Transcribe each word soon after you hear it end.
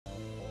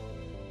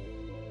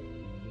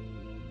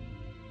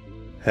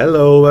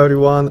Hello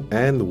everyone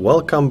and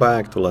welcome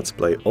back to Let's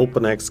Play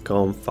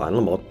OpenXcom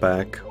Final Mod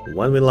Pack.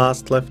 When we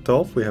last left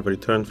off, we have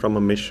returned from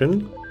a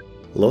mission,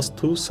 lost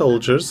two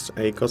soldiers,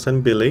 Akos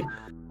and Billy,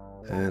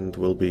 and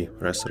we'll be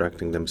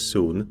resurrecting them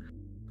soon.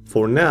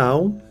 For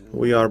now,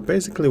 we are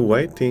basically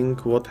waiting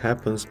what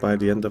happens by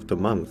the end of the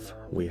month.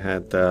 We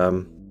had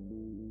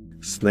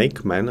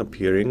snake men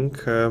appearing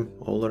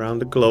all around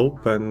the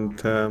globe,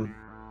 and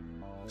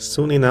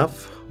soon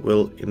enough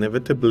we'll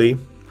inevitably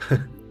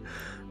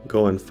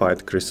go and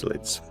fight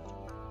chrysalids.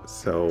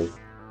 So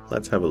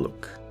let's have a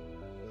look.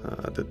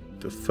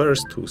 The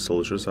first two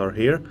soldiers are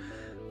here,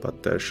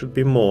 but there should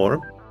be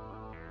more.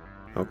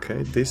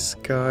 Okay, this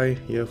guy,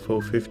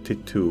 UFO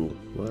 52,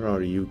 where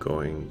are you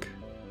going?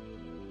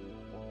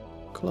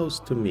 Close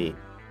to me.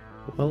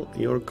 Well,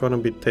 you're gonna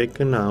be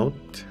taken out.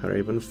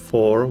 Raven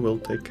 4 will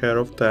take care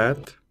of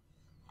that.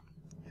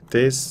 It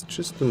is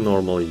just a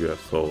normal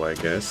UFO, I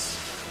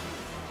guess.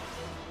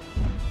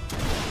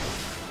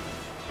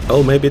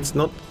 Oh, maybe it's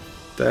not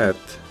that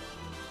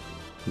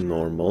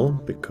normal,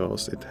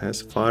 because it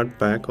has fired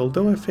back,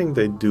 although I think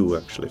they do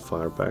actually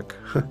fire back.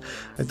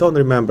 I don't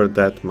remember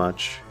that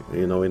much.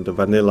 You know, in the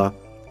vanilla,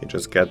 you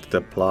just get the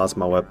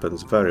plasma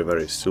weapons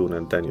very soon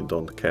and then you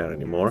don't care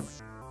anymore.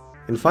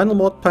 In Final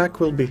Mod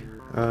Pack, we'll be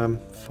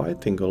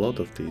fighting a lot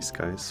of these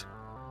guys.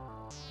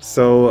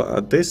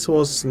 So this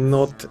was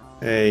not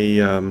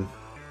a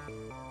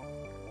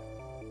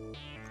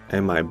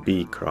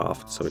MIB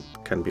craft, so it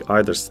can be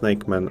either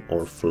snakemen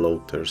or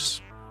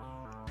floaters.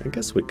 I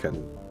guess we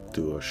can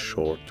do a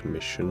short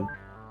mission.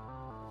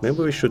 Maybe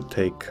we should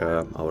take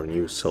our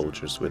new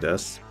soldiers with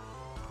us.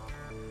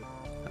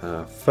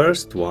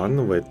 First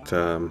one with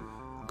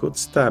good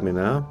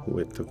stamina,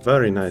 with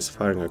very nice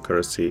firing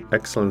accuracy,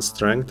 excellent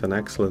strength and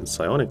excellent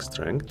psionic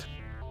strength,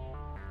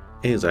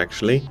 is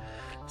actually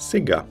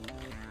Siga.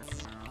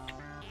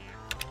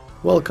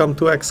 Welcome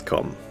to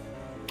XCOM.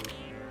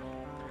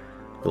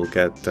 We'll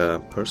get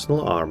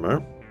personal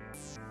armor,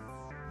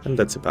 and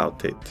that's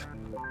about it.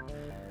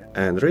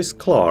 And Rhys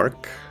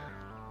Clark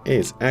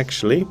is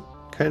actually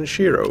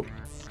Kenshiro.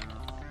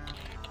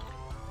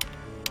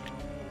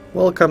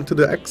 Welcome to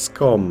the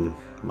XCOM,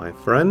 my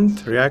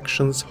friend.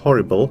 Reactions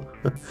horrible.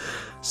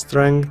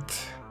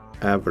 Strength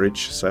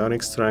average,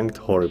 psionic strength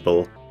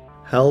horrible.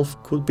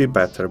 Health could be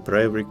better,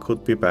 bravery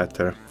could be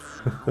better.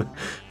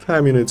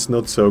 Time units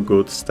not so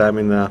good,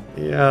 stamina,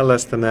 yeah,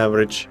 less than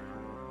average.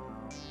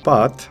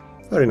 But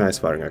very nice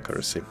firing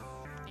accuracy.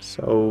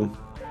 So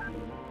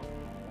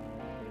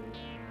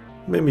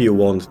maybe you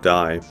won't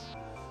die,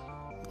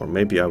 or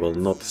maybe I will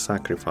not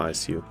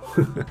sacrifice you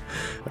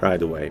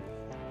right away.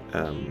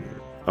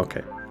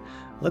 Okay,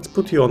 let's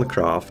put you on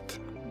craft.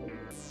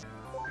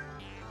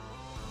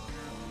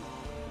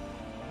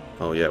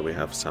 Oh yeah, we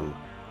have some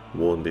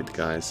wounded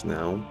guys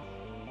now.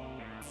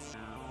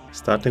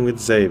 Starting with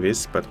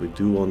Zavis, but we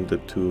do want the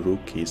two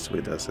rookies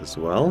with us as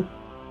well.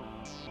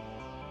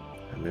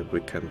 And maybe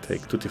we can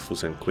take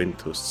Tutifus and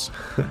Quintus.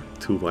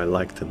 Two, I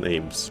like the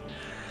names.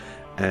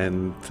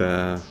 And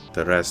the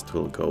rest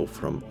will go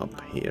from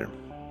up here.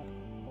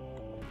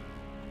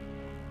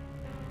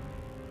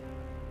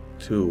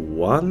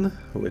 2-1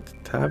 with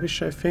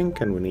Tavish, I think,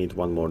 and we need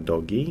one more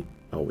doggy.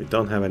 Oh, we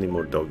don't have any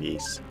more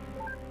doggies.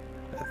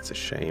 That's a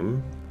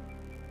shame.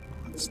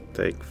 Let's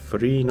take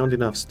 3, not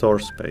enough store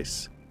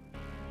space.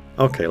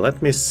 Okay,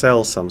 let me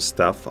sell some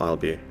stuff, I'll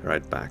be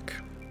right back.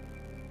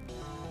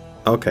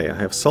 Okay, I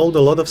have sold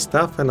a lot of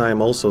stuff, and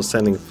I'm also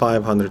sending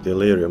 500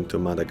 Delirium to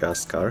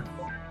Madagascar.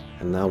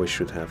 And now we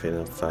should have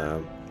enough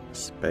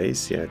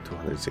space, yeah,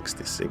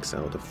 266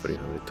 out of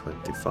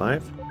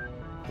 325.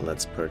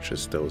 Let's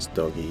purchase those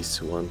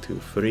doggies. 1, 2,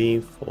 3,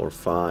 4,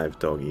 5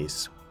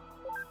 doggies.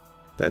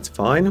 That's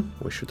fine,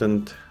 we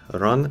shouldn't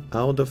run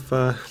out of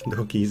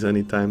doggies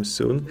anytime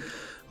soon.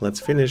 Let's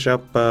finish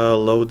up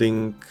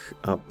loading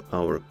up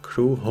our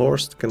crew.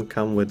 Horst can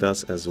come with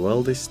us as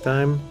well this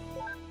time.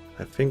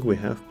 I think we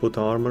have put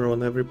armor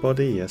on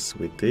everybody, yes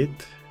we did.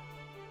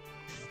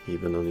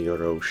 Even on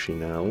Yoroshi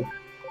now.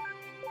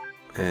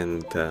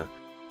 And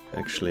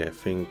actually I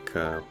think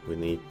we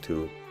need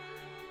to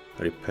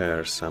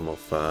repair some of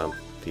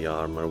the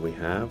armor we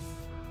have.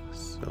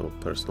 So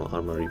personal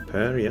armor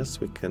repair, yes,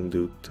 we can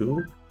do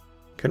 2.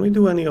 Can we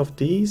do any of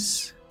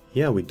these?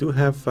 Yeah, we do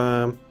have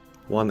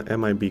one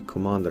MIB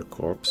commander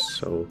corps,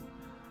 so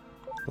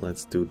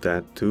let's do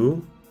that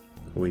too.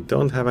 We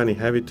don't have any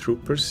heavy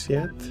troopers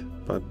yet,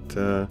 but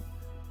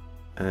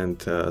and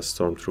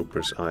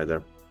stormtroopers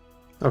either.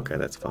 Okay,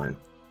 that's fine.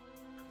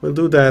 We'll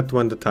do that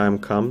when the time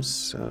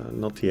comes,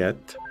 not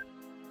yet.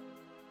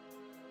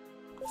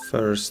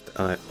 First,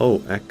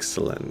 oh,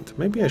 excellent.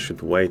 Maybe I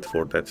should wait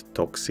for that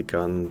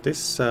Toxigun.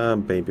 This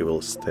baby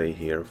will stay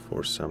here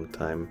for some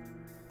time.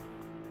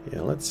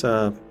 Yeah,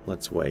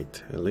 let's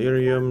wait.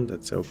 Illyrium,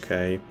 that's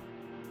okay.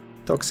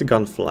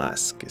 Toxigun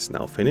flask is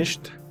now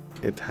finished.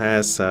 It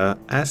has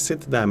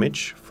acid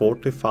damage,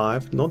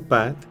 45, not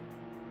bad.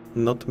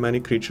 Not many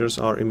creatures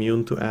are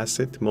immune to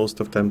acid. Most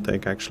of them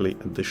take actually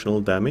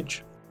additional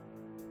damage.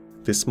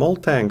 This small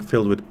tank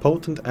filled with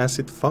potent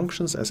acid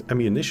functions as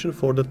ammunition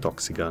for the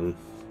Toxigun.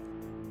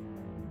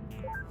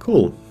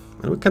 Cool.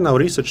 And we can now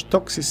research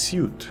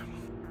Toxisuit.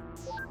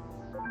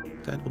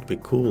 That would be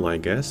cool, I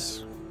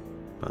guess.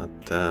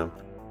 But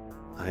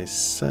I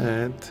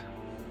said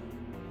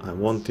I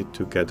wanted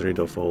to get rid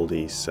of all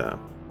these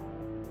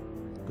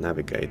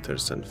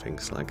navigators and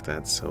things like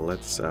that. So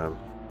let's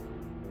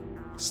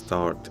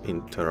start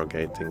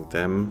interrogating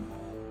them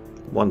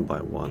one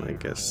by one, I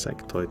guess.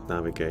 Sectoid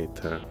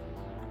navigator.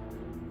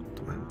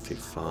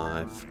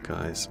 25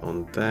 guys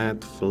on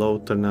that.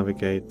 Floater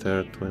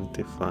navigator,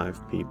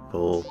 25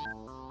 people.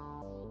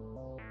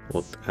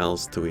 What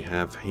else do we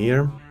have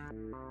here?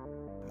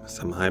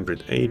 Some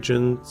hybrid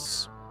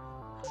agents.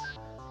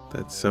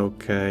 That's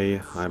okay.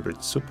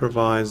 Hybrid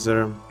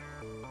supervisor.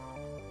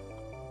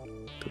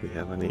 Do we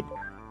have any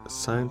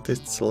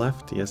scientists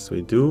left? Yes,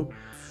 we do.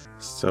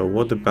 So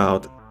what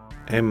about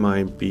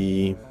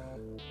MIB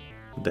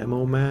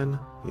Demo Man?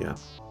 Yeah,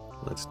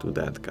 let's do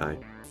that guy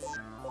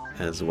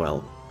as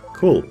well.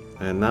 Cool.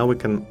 And now we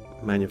can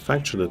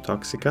manufacture the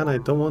Toxigun. I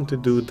don't want to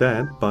do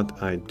that,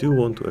 but I do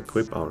want to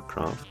equip our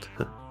craft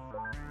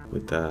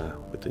with a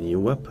new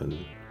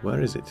weapon.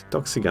 Where is it?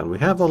 Toxigun. We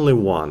have only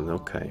one,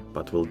 okay,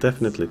 but we'll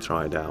definitely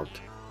try it out.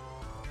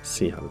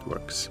 See how it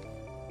works.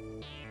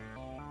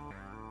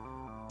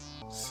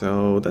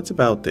 So that's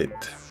about it.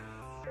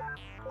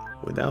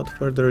 Without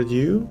further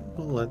ado,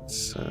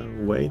 let's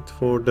wait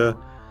for the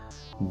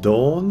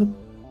dawn.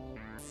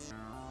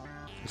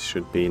 This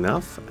should be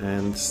enough,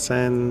 and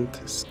send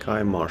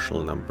Sky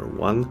Marshal number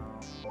 1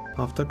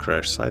 after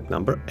crash site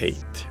number 8.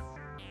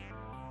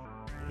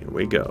 Here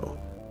we go.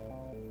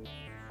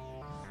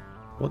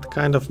 What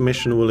kind of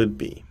mission will it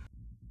be?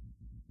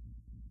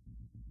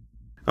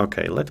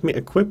 Okay, let me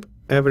equip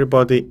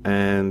everybody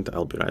and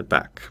I'll be right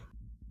back.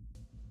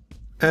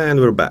 And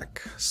we're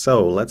back.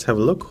 So let's have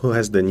a look who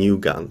has the new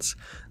guns.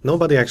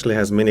 Nobody actually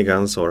has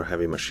miniguns or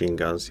heavy machine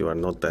guns. You are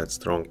not that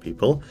strong,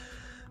 people.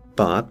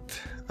 But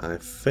I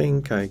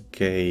think I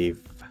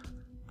gave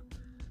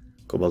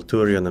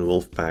Cobalturian and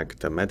Wolfpack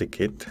the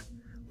medikit.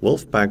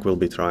 Wolfpack will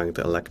be trying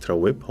the Electro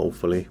Whip.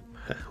 Hopefully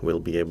we'll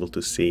be able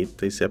to see it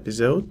this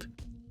episode.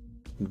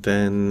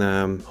 Then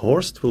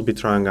Horst will be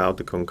trying out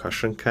the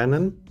concussion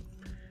cannon,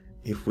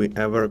 if we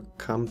ever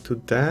come to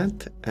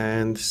that.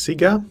 And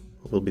Siga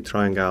will be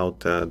trying out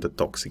the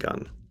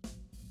Toxigun.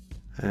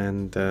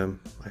 And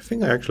I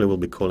think I actually will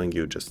be calling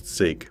you just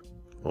Sig,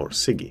 or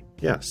Siggy.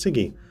 Yeah,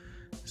 Siggy.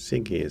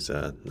 Siggy is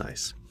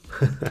nice.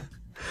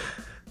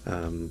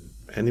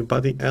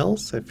 Anybody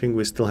else? I think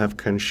we still have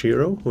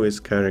Kanshiro, who is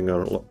carrying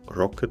a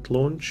rocket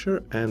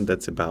launcher, and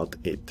that's about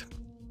it.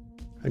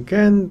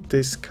 Again,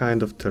 this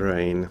kind of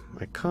terrain,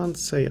 I can't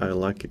say I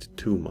like it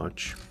too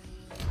much.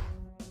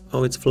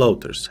 Oh, it's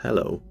floaters,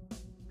 hello.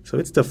 So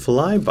it's the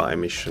flyby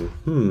mission,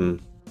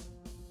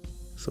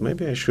 So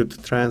maybe I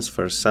should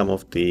transfer some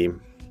of the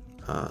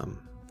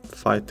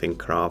fighting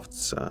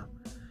crafts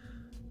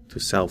to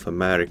South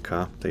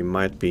America. They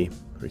might be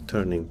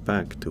returning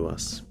back to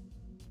us.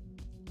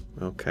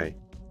 Okay,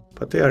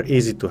 but they are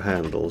easy to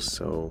handle,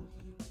 so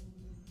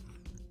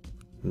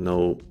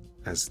not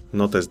as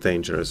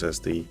dangerous as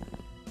the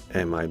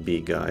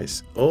MIB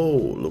guys. Oh,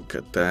 look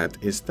at that.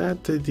 Is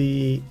that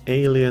the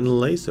alien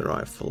laser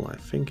rifle? I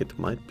think it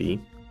might be.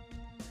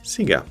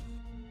 Siga,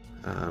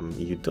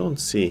 you don't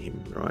see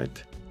him,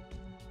 right?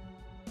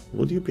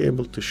 Would you be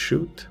able to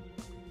shoot?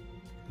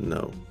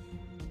 No.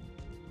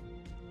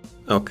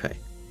 Okay,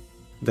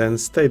 then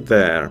stay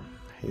there.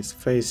 He's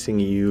facing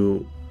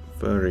you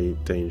very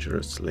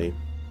dangerously.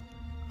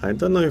 I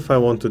don't know if I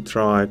want to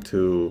try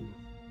to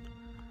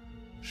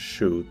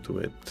shoot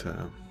with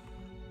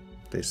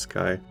this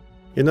guy.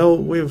 You know,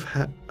 we've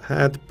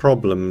had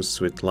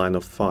problems with line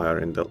of fire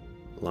in the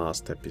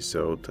last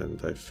episode, and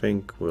I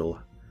think we'll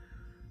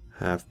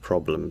have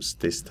problems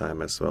this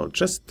time as well.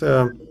 Just,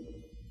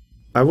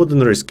 I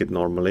wouldn't risk it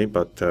normally,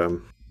 but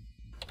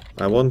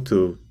I want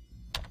to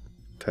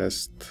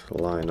test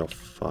line of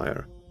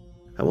fire.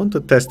 I want to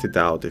test it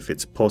out if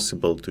it's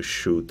possible to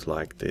shoot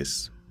like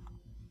this.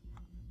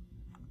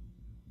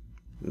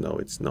 No,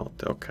 it's not.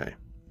 Okay.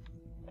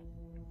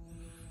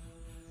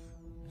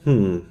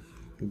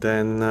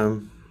 Then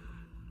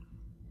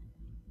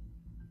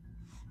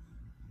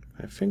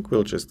I think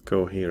we'll just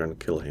go here and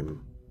kill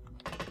him.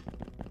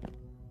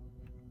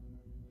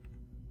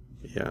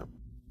 Yeah.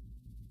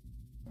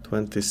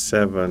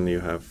 27, you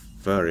have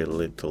very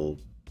little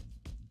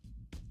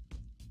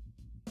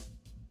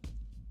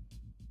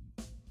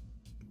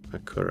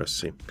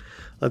accuracy.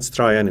 Let's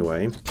try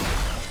anyway.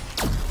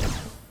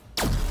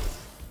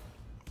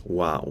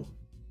 Wow.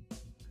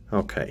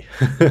 Okay.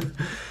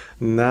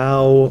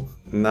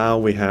 Now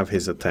we have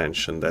his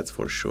attention, that's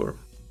for sure.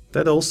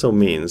 That also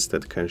means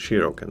that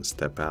Kanshiro can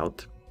step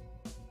out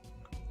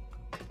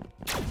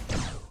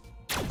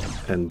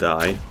and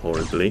die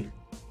horribly.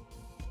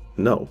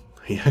 No,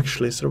 he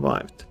actually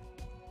survived.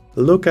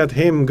 Look at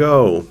him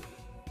go!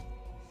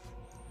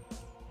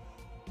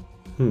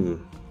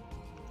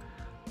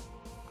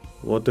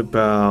 What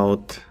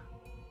about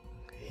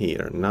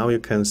here? Now you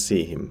can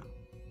see him.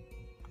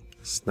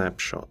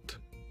 Snapshot.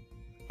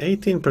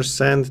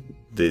 18%,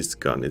 this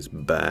gun is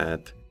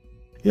bad.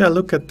 Yeah,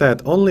 look at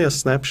that, only a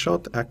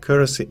snapshot,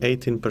 accuracy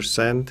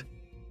 18%.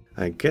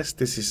 I guess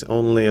this is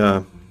only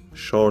a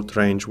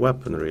short-range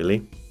weapon,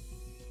 really.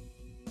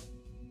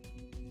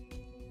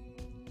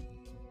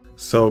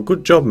 So,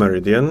 good job,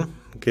 Meridian,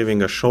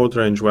 giving a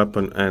short-range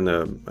weapon and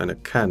a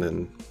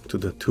cannon to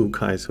the two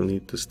guys who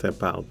need to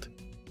step out.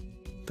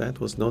 That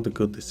was not a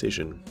good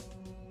decision.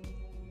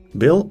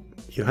 Bill,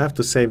 you have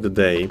to save the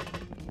day.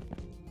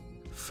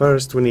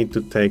 First, we need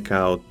to take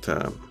out...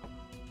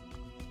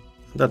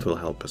 that will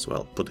help as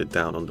well. Put it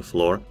down on the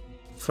floor.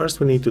 First,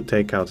 we need to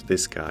take out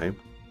this guy.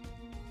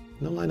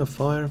 No line of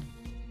fire.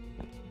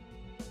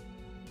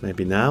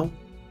 Maybe now?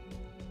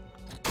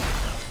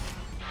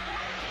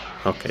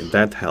 Okay,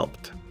 that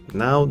helped.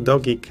 Now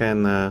Doggy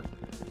can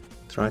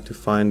try to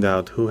find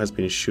out who has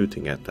been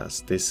shooting at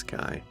us. This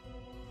guy.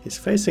 He's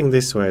facing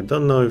this way. I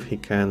don't know if he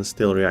can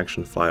still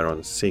reaction fire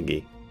on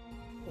Siggy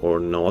or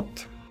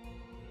not.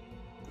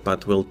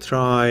 But we'll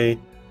try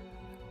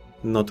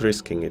not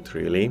risking it,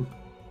 really.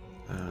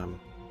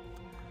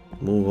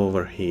 Move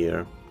over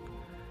here.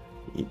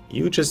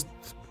 You just,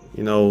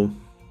 you know,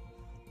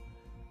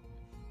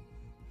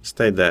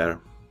 stay there.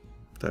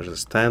 There's a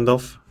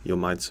standoff. You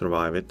might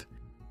survive it.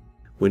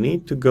 We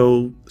need to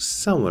go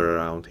somewhere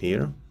around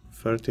here.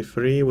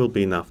 33 will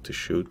be enough to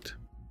shoot.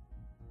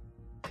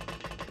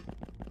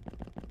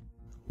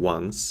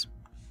 Once.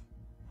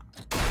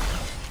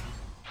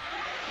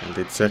 And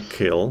it's a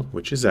kill,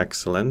 which is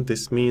excellent.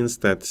 This means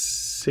that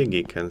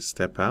Siggy can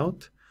step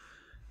out,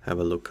 have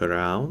a look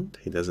around.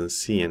 He doesn't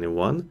see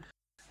anyone.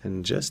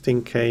 And just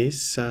in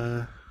case,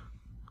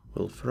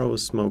 we'll throw a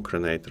smoke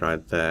grenade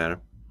right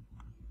there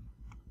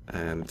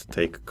and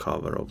take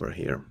cover over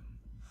here.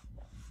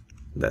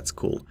 That's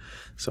cool.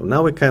 So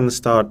now we can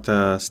start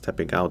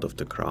stepping out of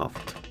the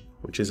craft,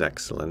 which is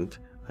excellent.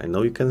 I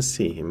know you can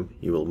see him.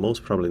 You will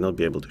most probably not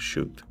be able to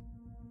shoot.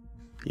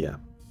 Yeah,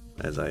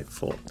 as I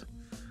thought.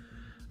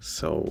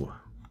 So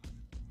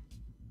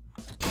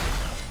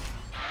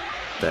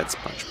that's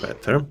much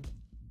better.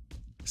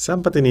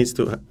 Somebody needs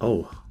to...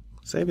 Oh,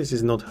 Savis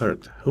is not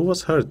hurt. Who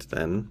was hurt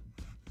then?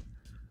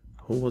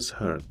 Who was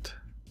hurt?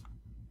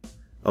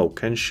 Oh,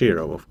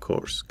 Kenshiro, of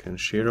course.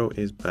 Kenshiro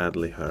is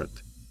badly hurt.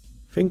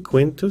 I think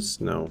Quintus?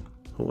 No.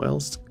 Who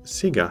else?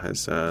 Siga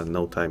has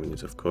no time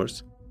unit, of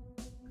course.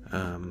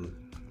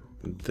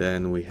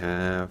 Then we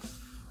have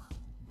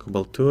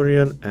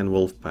Cobalturian and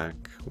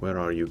Wolfpack. Where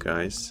are you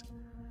guys?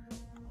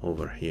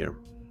 Over here.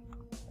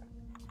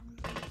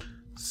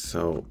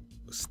 So,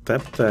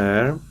 step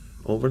there,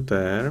 over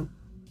there.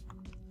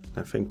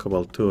 I think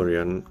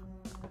Cobalturian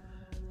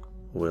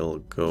will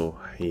go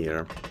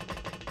here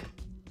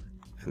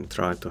and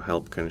try to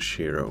help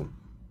Kenshiro.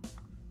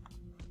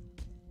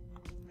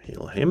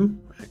 Heal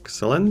him.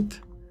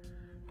 Excellent.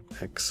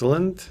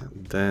 Excellent.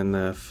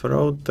 Then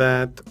throw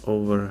that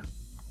over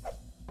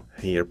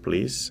here,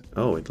 please.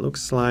 Oh, it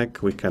looks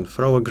like we can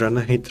throw a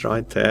grenade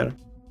right there.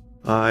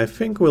 I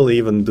think we'll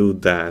even do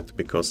that,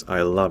 because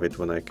I love it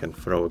when I can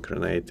throw a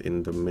grenade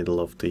in the middle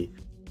of the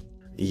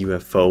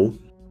UFO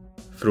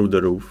through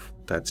the roof.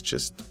 That's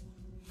just...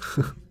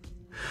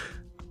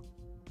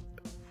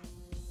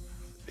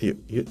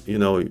 you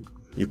know,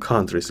 you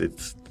can't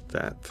resist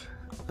that.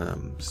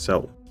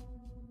 So,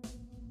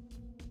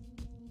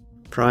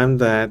 prime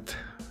that.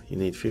 You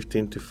need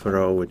 15 to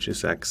throw, which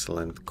is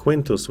excellent.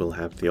 Quintus will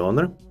have the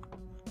honor.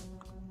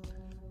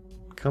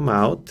 Come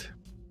out.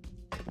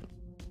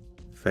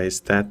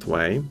 Face that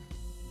way.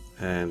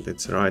 And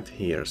it's right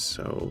here,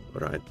 so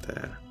right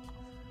there.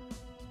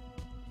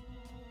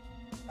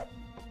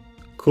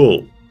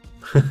 Cool.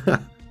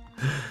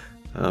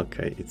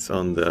 Okay, it's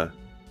on the...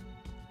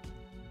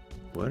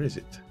 Where is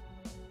it?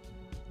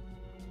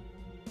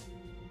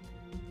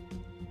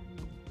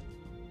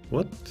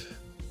 What?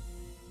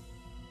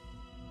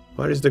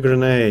 Where is the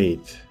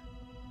grenade?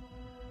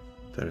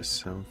 There's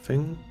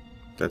something.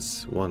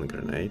 That's one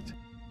grenade.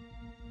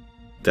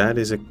 That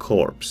is a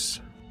corpse.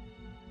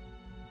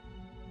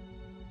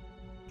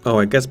 Oh,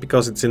 I guess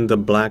because it's in the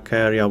black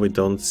area we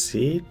don't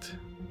see it.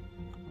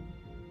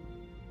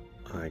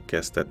 I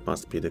guess that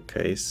must be the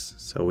case.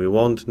 So we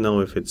won't know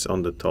if it's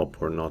on the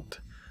top or not.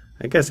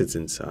 I guess it's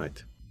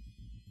inside.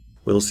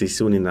 We'll see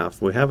soon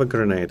enough. We have a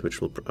grenade,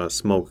 which will a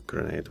smoke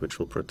grenade, which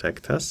will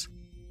protect us.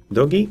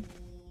 Doggy,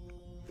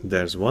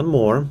 there's one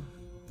more.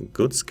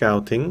 Good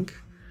scouting.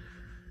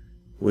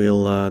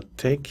 We'll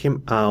take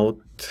him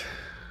out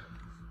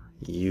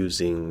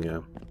using...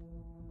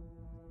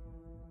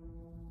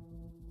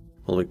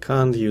 well, we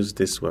can't use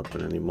this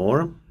weapon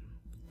anymore.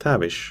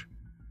 Tavish,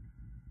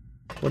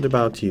 what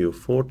about you?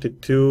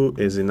 42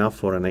 is enough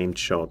for an aimed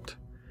shot.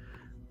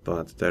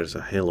 But there's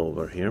a hill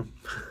over here.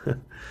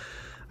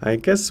 I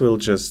guess we'll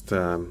just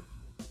throw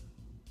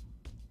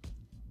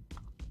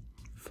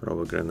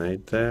a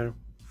grenade there.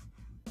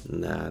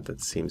 Nah,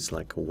 that seems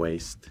like a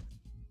waste.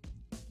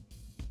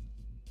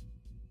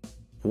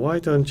 Why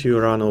don't you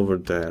run over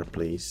there,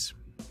 please?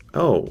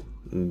 Oh,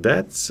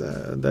 that's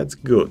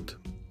good.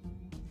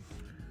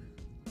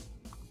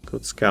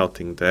 Good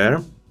scouting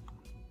there.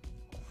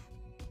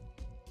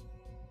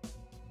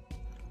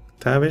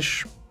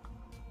 Tavish,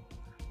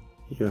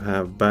 you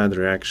have bad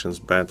reactions,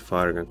 bad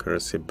firing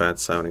accuracy, bad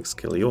sounding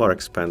skill. You are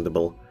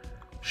expendable.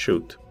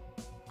 Shoot.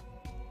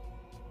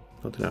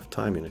 Not enough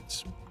time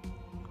units.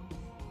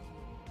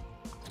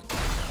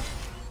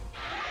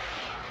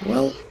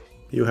 Well,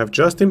 you have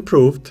just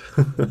improved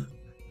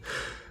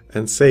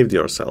and saved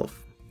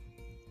yourself.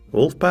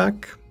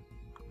 Wolfpack,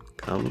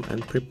 come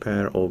and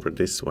prepare over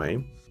this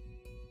way.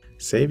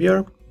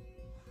 Savior,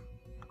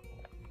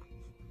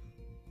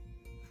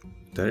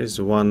 there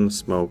is one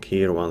smoke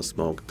here, one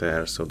smoke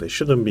there, so they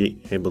shouldn't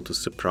be able to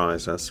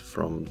surprise us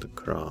from the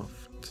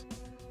craft.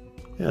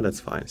 Yeah,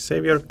 that's fine.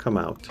 Savior, come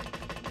out.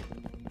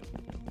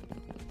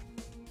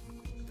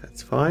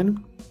 That's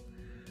fine.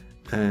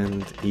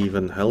 And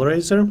even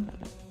Hellraiser.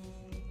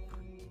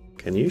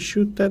 Can you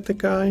shoot at the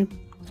guy?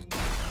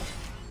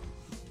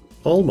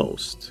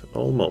 Almost,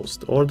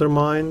 almost. Order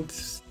Mind,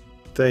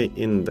 stay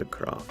in the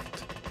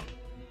craft.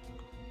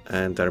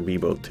 And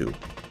Arbibo too.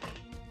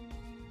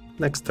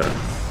 Next turn.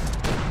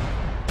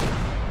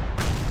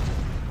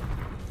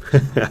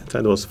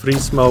 That was 3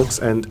 smokes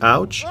and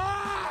ouch.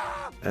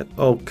 And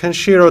oh,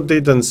 Kenshiro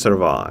didn't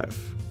survive.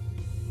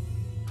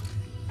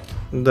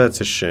 That's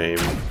a shame.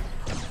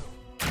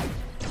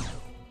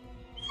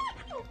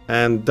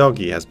 And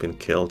Doggy has been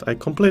killed. I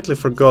completely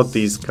forgot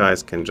these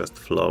guys can just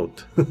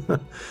float.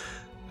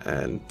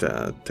 And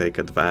take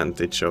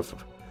advantage of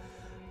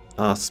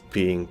us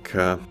being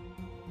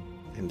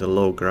in the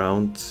low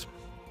ground.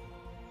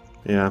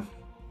 Yeah,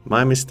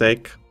 my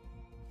mistake.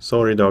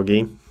 Sorry,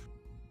 Doggy.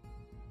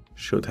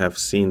 Should have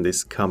seen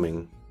this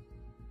coming.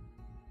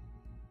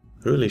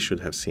 Really should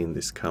have seen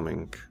this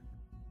coming.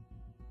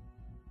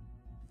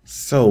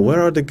 So,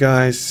 where are the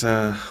guys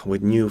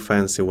with new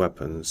fancy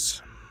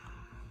weapons?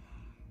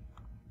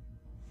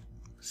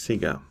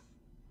 Siga.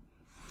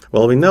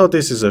 Well, we know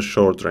this is a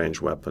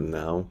short-range weapon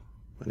now,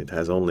 and it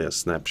has only a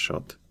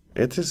snapshot.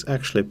 It is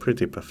actually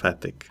pretty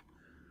pathetic.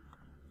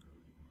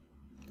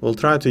 We'll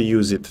try to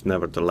use it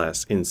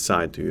nevertheless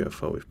inside the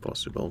UFO if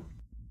possible.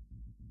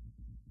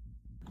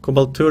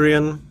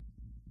 Cobalturian,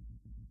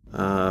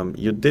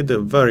 you did a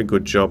very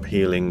good job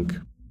healing.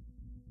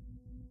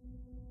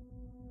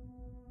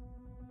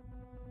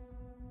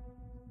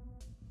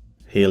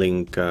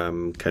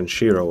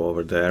 Kenshiro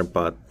over there,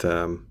 but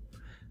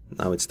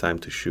now it's time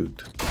to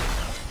shoot.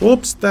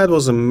 Oops, that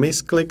was a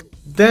misclick.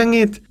 Dang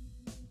it!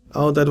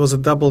 Oh, that was a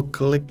double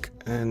click.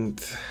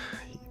 And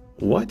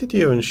why did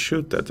you even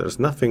shoot that? There's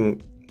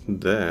nothing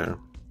there.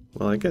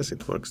 Well, I guess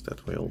it works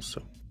that way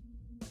also.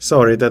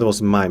 Sorry, that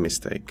was my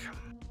mistake.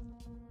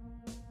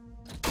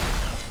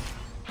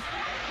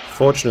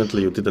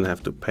 Fortunately, you didn't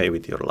have to pay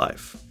with your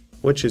life,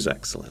 which is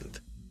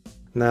excellent.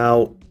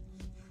 Now,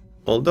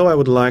 although I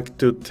would like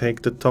to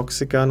take the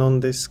Toxigun on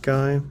this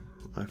guy,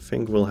 I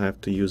think we'll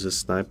have to use a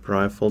sniper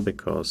rifle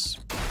because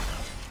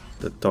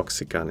the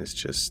Toxigun is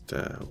just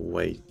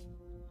way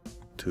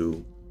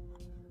too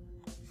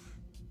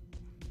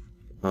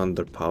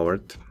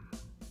underpowered.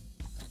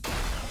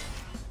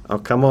 Oh,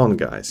 come on,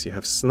 guys, you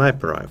have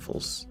sniper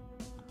rifles.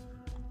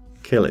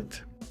 Kill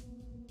it.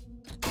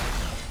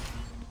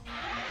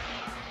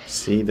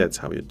 See, that's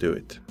how you do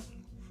it.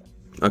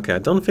 Okay, I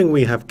don't think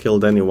we have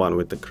killed anyone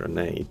with the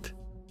grenade,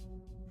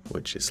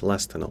 which is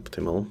less than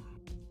optimal.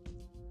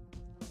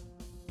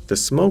 The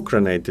smoke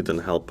grenade didn't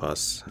help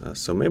us,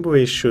 so maybe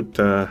we should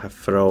have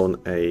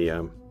thrown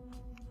a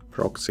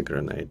proxy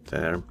grenade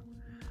there.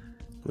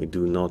 We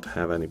do not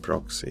have any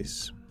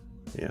proxies.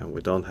 Yeah,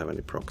 we don't have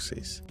any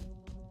proxies.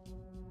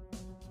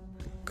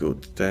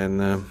 Good, then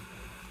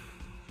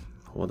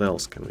what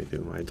else can we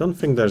do? I don't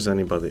think there's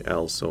anybody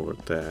else over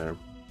there.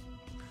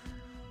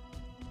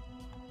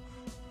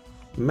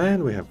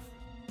 Man, we have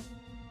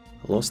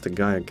lost a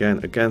guy again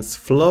against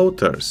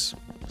floaters.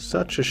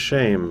 Such a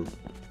shame.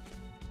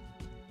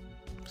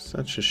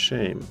 Such a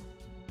shame.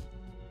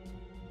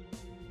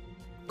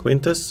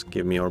 Quintus,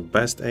 give me your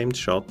best aimed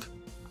shot.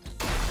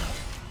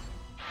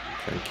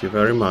 Thank you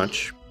very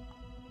much.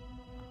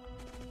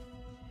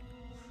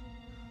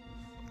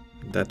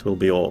 That will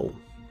be all.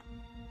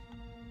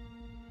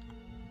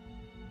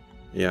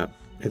 Yeah,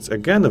 it's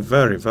again a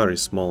very, very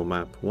small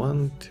map.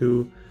 1,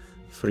 2,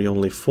 3,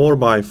 only 4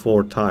 by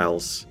 4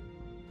 tiles.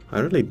 I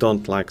really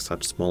don't like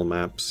such small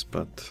maps,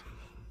 but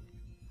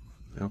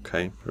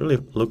okay. Really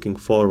looking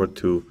forward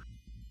to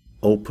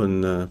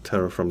open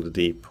Terror from the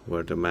Deep,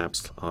 where the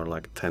maps are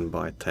like 10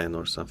 by 10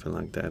 or something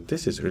like that.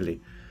 This is really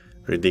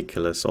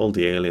ridiculous. All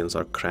the aliens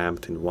are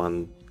cramped in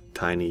one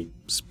tiny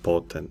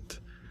spot and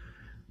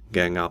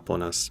gang up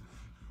on us.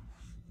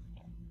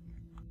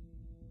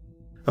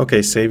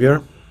 Okay,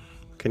 Savior,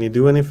 can you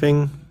do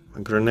anything?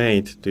 A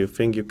grenade, do you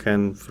think you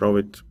can throw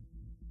it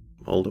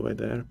all the way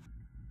there?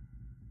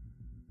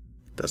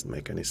 Doesn't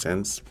make any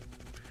sense.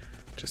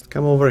 Just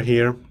come over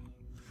here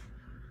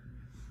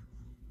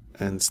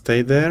and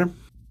stay there.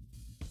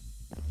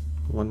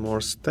 One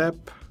more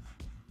step,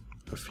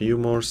 a few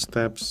more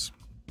steps.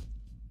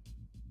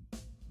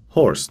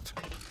 Horst,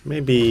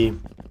 maybe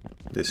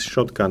This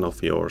shotgun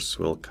of yours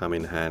will come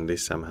in handy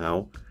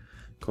somehow.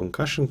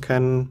 Concussion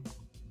cannon.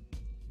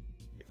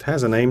 It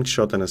has an aimed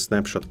shot and a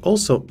snapshot.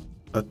 Also,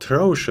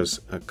 atrocious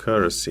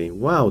accuracy.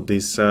 Wow,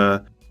 these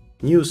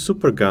new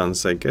super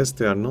guns, I guess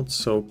they are not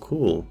so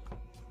cool.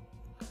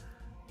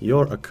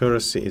 Your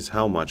accuracy is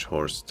how much,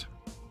 Horst?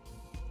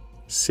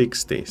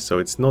 60, so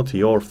it's not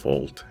your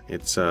fault.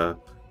 It's the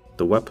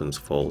weapon's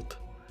fault.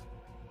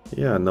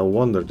 Yeah, no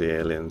wonder the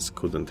aliens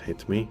couldn't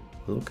hit me.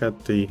 Look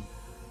at the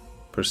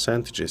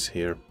percentages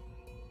here.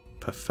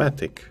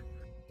 Pathetic.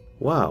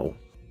 Wow.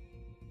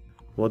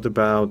 What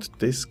about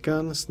this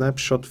gun?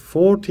 Snapshot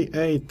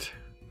 48.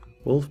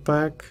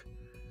 Wolfpack.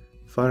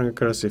 Firing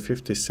accuracy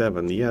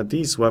 57. Yeah,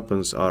 these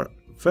weapons are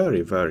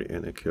very, very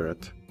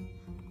inaccurate.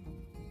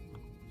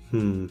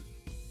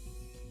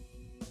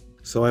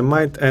 So I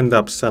might end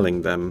up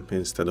selling them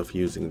instead of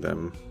using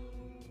them.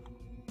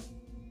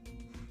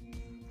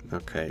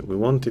 Okay, we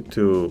wanted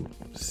to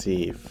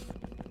see if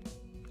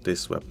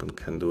this weapon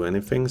can do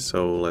anything,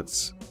 so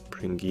let's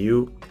bring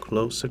you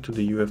closer to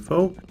the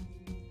UFO.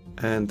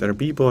 And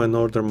Erbibo and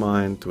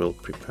Ordermind will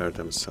prepare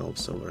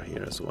themselves over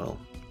here as well.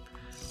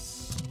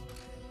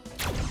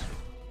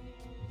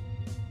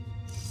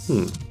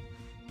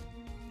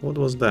 What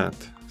was that?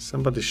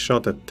 Somebody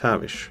shot at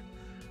Tavish.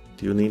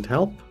 Do you need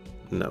help?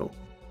 No.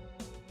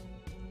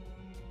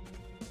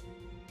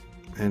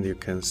 And you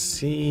can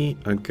see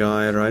a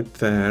guy right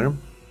there.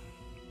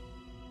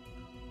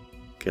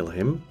 Kill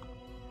him.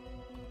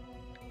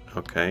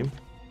 Okay.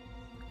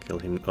 Kill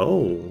him.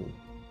 Oh!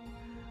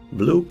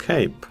 Blue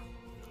cape.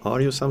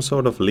 Are you some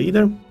sort of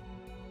leader?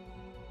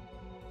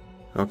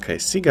 Okay,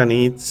 Siga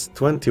needs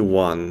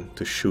 21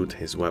 to shoot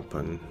his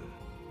weapon.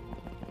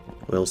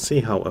 We'll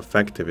see how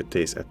effective it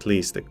is. At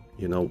least,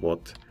 you know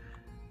what?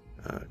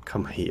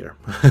 Come here.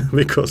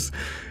 Because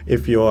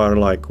if you are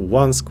like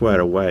 1 square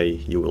away,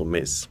 you will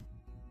miss.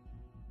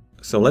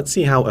 So let's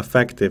see how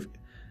effective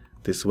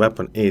this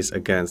weapon is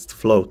against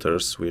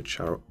floaters, which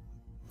are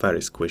very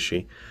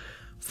squishy,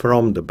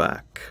 from the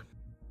back.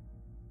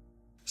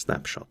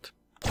 Snapshot.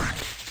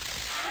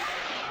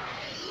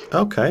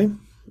 Okay,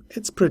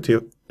 it's pretty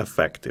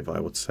effective, I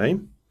would say.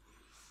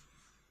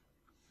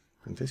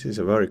 And this is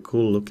a very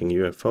cool looking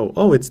UFO.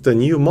 Oh, it's the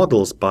new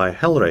models by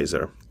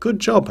Hellraiser. Good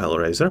job,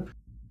 Hellraiser.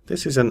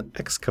 This is an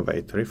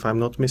excavator, if I'm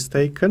not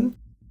mistaken.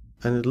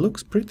 And it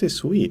looks pretty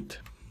sweet.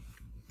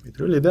 It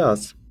really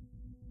does.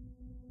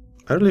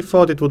 I really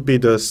thought it would be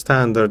the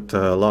standard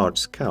large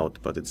scout,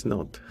 but it's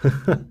not.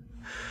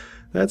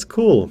 That's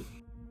cool.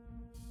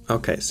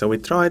 Okay, so we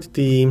tried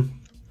the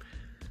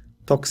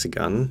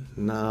Toxigun.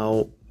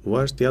 Now,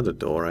 where's the other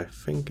door? I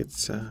think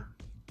it's...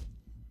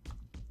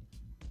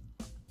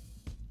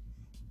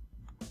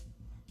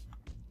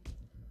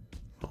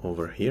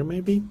 over here,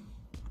 maybe?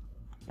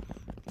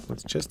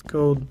 Let's just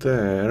go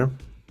there.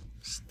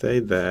 Stay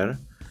there.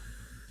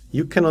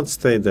 You cannot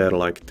stay there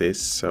like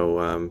this,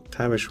 so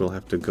Tavish will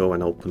have to go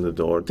and open the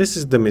door. This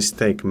is the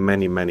mistake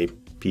many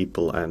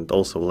people and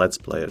also Let's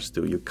Players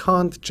do. You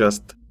can't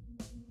just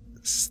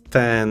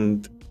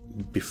stand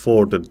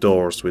before the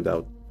doors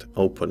without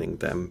opening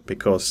them,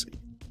 because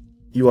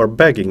you are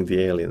begging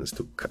the aliens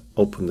to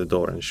open the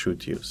door and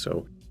shoot you.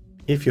 So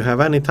if you have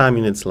any time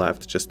units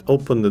left, just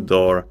open the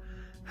door,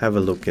 have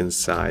a look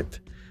inside,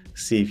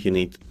 see if you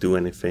need to do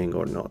anything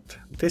or not.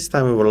 This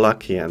time we were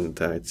lucky, and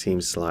it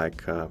seems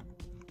like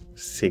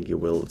Siggy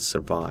will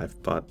survive,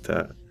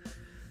 but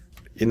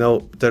you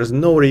know, there's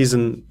no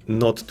reason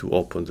not to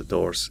open the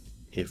doors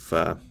if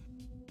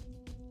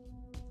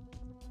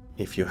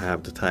you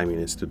have the time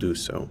units to do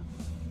so.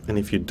 And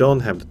if you don't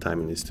have the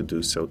time units to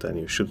do so, then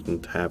you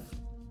shouldn't have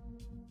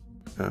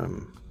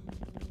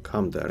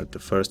come there at the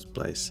first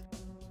place.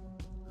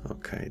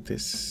 Okay,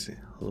 this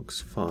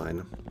looks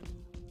fine.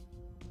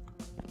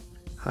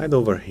 Hide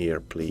over here,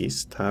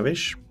 please,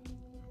 Tavish.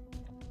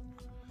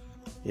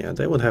 Yeah,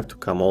 they would have to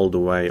come all the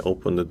way,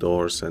 open the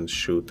doors and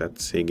shoot at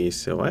Siggy,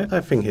 so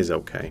I think he's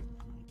okay.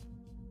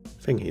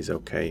 I think he's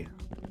okay.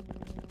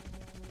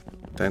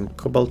 Then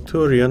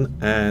Cobalturian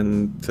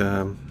and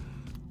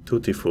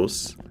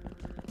Tutifus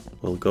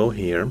will go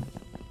here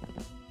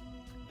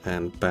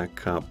and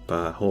back up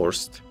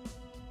Horst.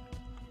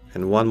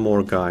 And one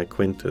more guy,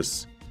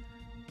 Quintus,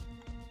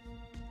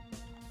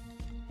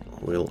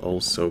 will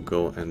also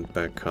go and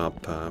back up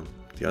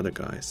the other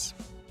guys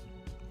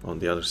on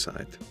the other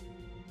side.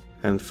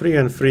 And 3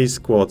 and 3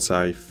 squads,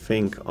 I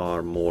think,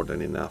 are more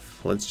than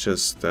enough. Let's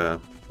just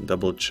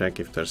double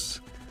check if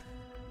there's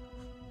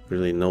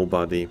really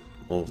nobody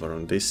over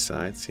on this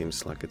side.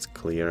 Seems like it's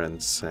clear,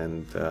 and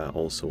send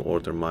also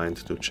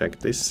Ordermind to check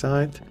this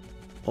side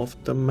of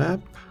the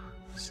map.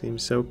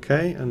 Seems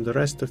okay, and the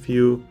rest of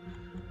you,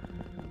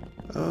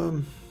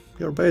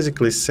 you're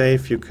basically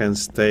safe. You can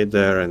stay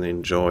there and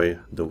enjoy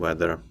the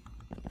weather.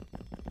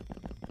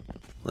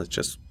 Let's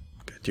just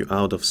get you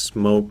out of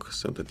smoke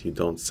so that you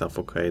don't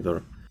suffocate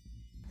or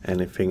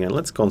anything, and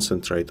let's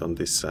concentrate on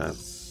this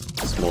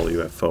small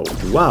UFO.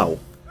 Wow!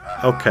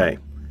 Okay.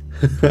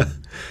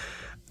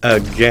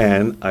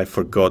 Again, I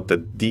forgot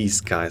that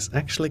these guys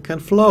actually can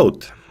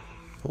float.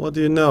 What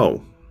do you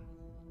know?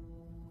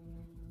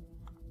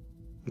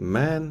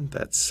 Man,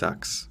 that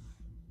sucks.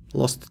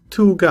 Lost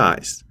 2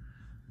 guys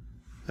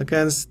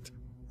against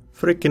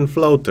freaking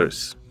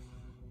floaters.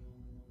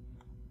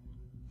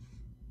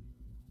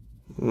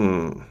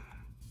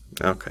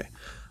 Okay.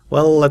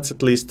 Well, let's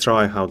at least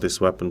try how this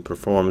weapon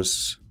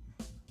performs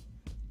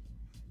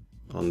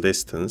on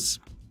distance.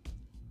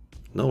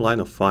 No line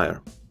of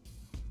fire.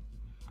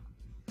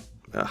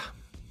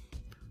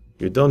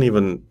 You don't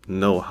even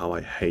know how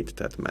I hate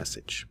that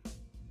message.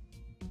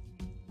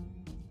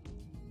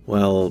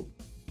 Well,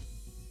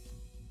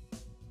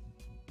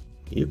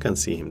 you can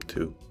see him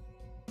too.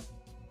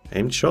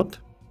 Aimed shot?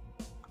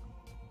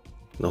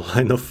 No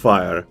line of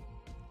fire.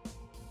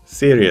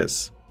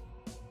 Serious.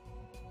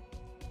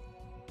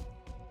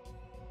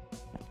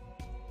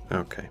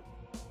 Okay.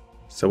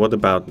 So what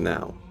about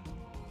now?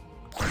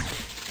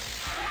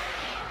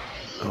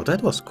 Oh,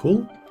 that was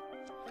cool.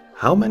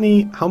 How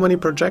many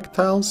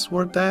projectiles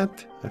were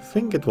that? I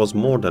think it was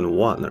more than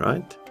 1,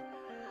 right?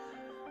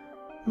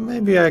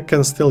 Maybe I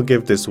can still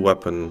give this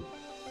weapon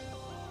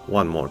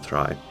one more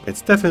try.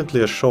 It's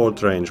definitely a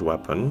short-range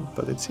weapon,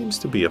 but it seems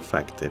to be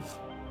effective.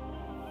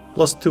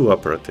 Lost 2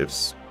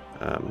 operatives.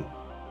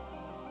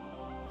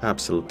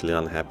 Absolutely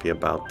unhappy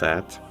about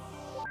that,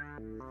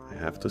 I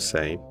have to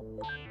say.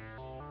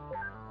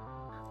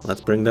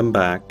 Let's bring them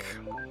back.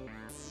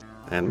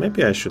 And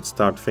maybe I should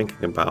start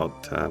thinking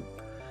about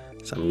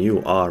some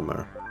new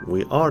armor.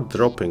 We are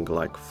dropping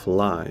like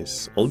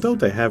flies, although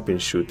they have been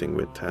shooting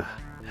with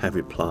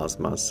heavy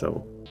plasma,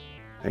 so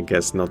I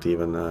guess not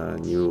even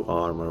new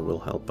armor will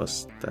help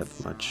us that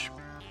much.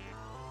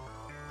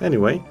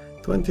 Anyway,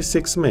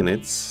 26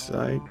 minutes.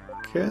 I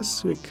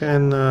guess we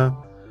can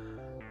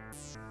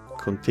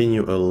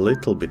continue a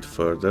little bit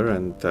further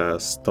and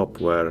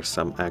stop where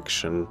some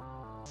action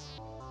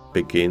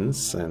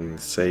begins and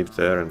save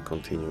there and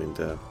continue in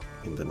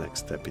the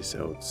next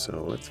episode.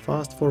 So let's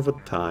fast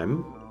forward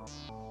time.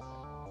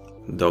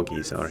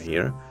 Doggies are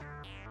here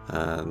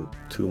and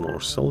 2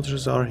 more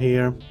soldiers are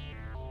here.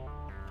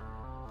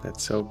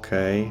 That's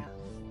okay.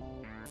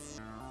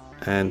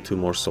 And 2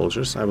 more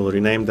soldiers. I will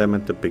rename them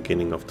at the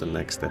beginning of the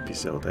next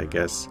episode, I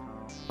guess.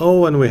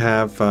 Oh, and we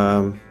have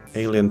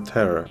Alien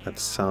Terror at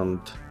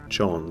St.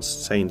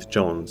 John's.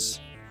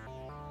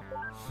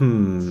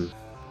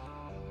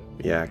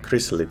 Yeah,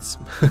 chrysalids.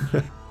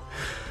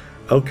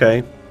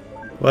 Okay.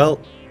 Well,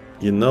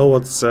 you know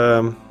what's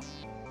gonna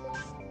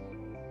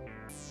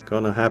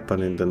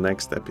happen in the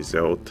next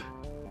episode.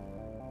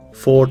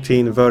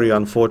 14 very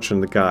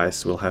unfortunate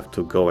guys will have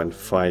to go and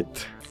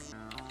fight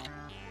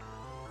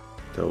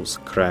those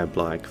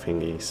crab-like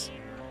thingies.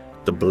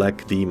 The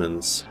black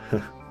demons.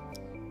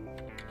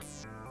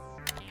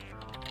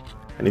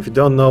 And if you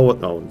don't know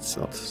what... Oh, it's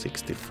not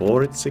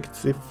 64, it's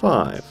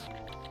 65.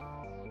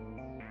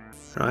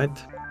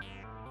 Right?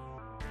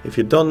 If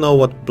you don't know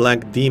what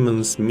black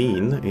demons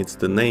mean, it's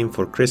the name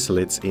for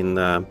chrysalids in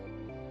a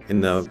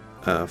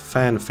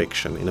fan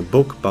fiction, in a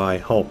book by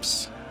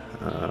Hobbes,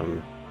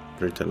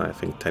 written I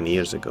think 10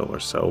 years ago or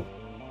so.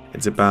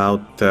 It's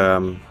about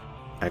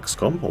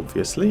XCOM,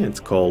 obviously. It's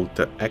called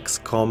the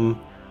XCOM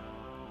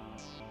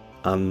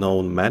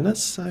Unknown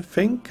Menace, I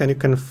think, and you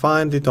can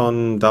find it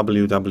on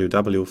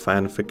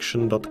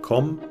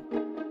www.fanfiction.com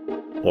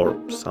or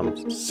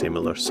some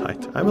similar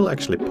site. I will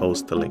actually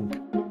post the link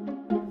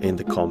in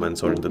the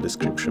comments or in the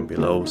description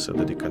below so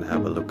that you can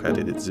have a look at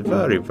it. It's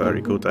very,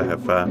 very good. I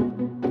have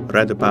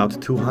read about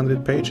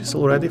 200 pages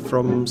already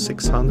from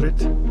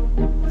 600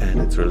 and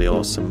it's really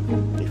awesome.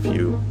 If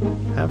you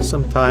have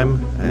some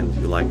time and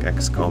you like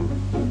XCOM,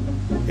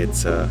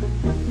 it's a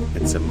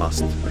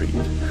must read.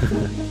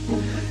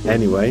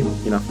 Anyway,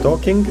 enough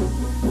talking.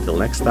 Till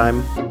next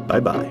time, bye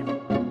bye.